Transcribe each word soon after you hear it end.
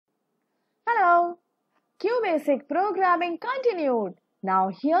QBasic programming continued. Now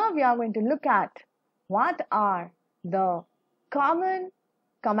here we are going to look at what are the common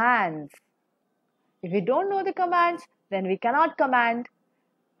commands. If we don't know the commands, then we cannot command,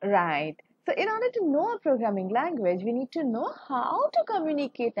 right? So in order to know a programming language, we need to know how to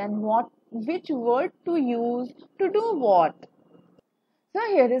communicate and which word to use to do what. So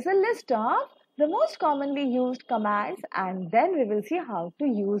here is a list of the most commonly used commands, and then we will see how to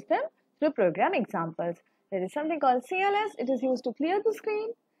use them through program examples. There is something called CLS, it is used to clear the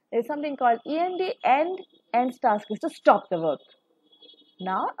screen. There is something called END, ends task is to stop the work.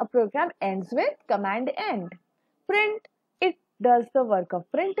 Now a program ends with command end. Print, it does the work of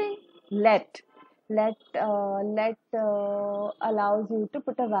printing. Let allows you to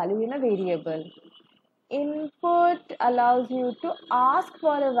put a value in a variable. Input allows you to ask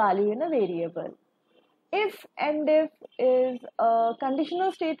for a value in a variable. If and if is a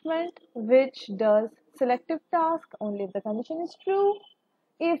conditional statement which does selective task only if the condition is true.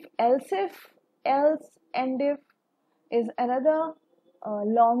 If, else, and if is another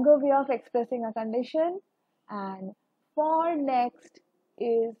longer way of expressing a condition. And for next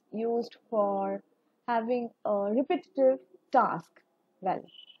is used for having a repetitive task. Well,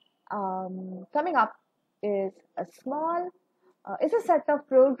 coming up is a set of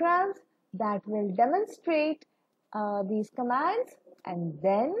programs that will demonstrate these commands, and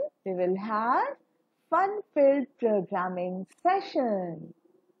then we will have fun-filled programming session.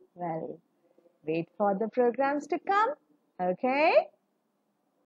 Well, wait for the programs to come, okay?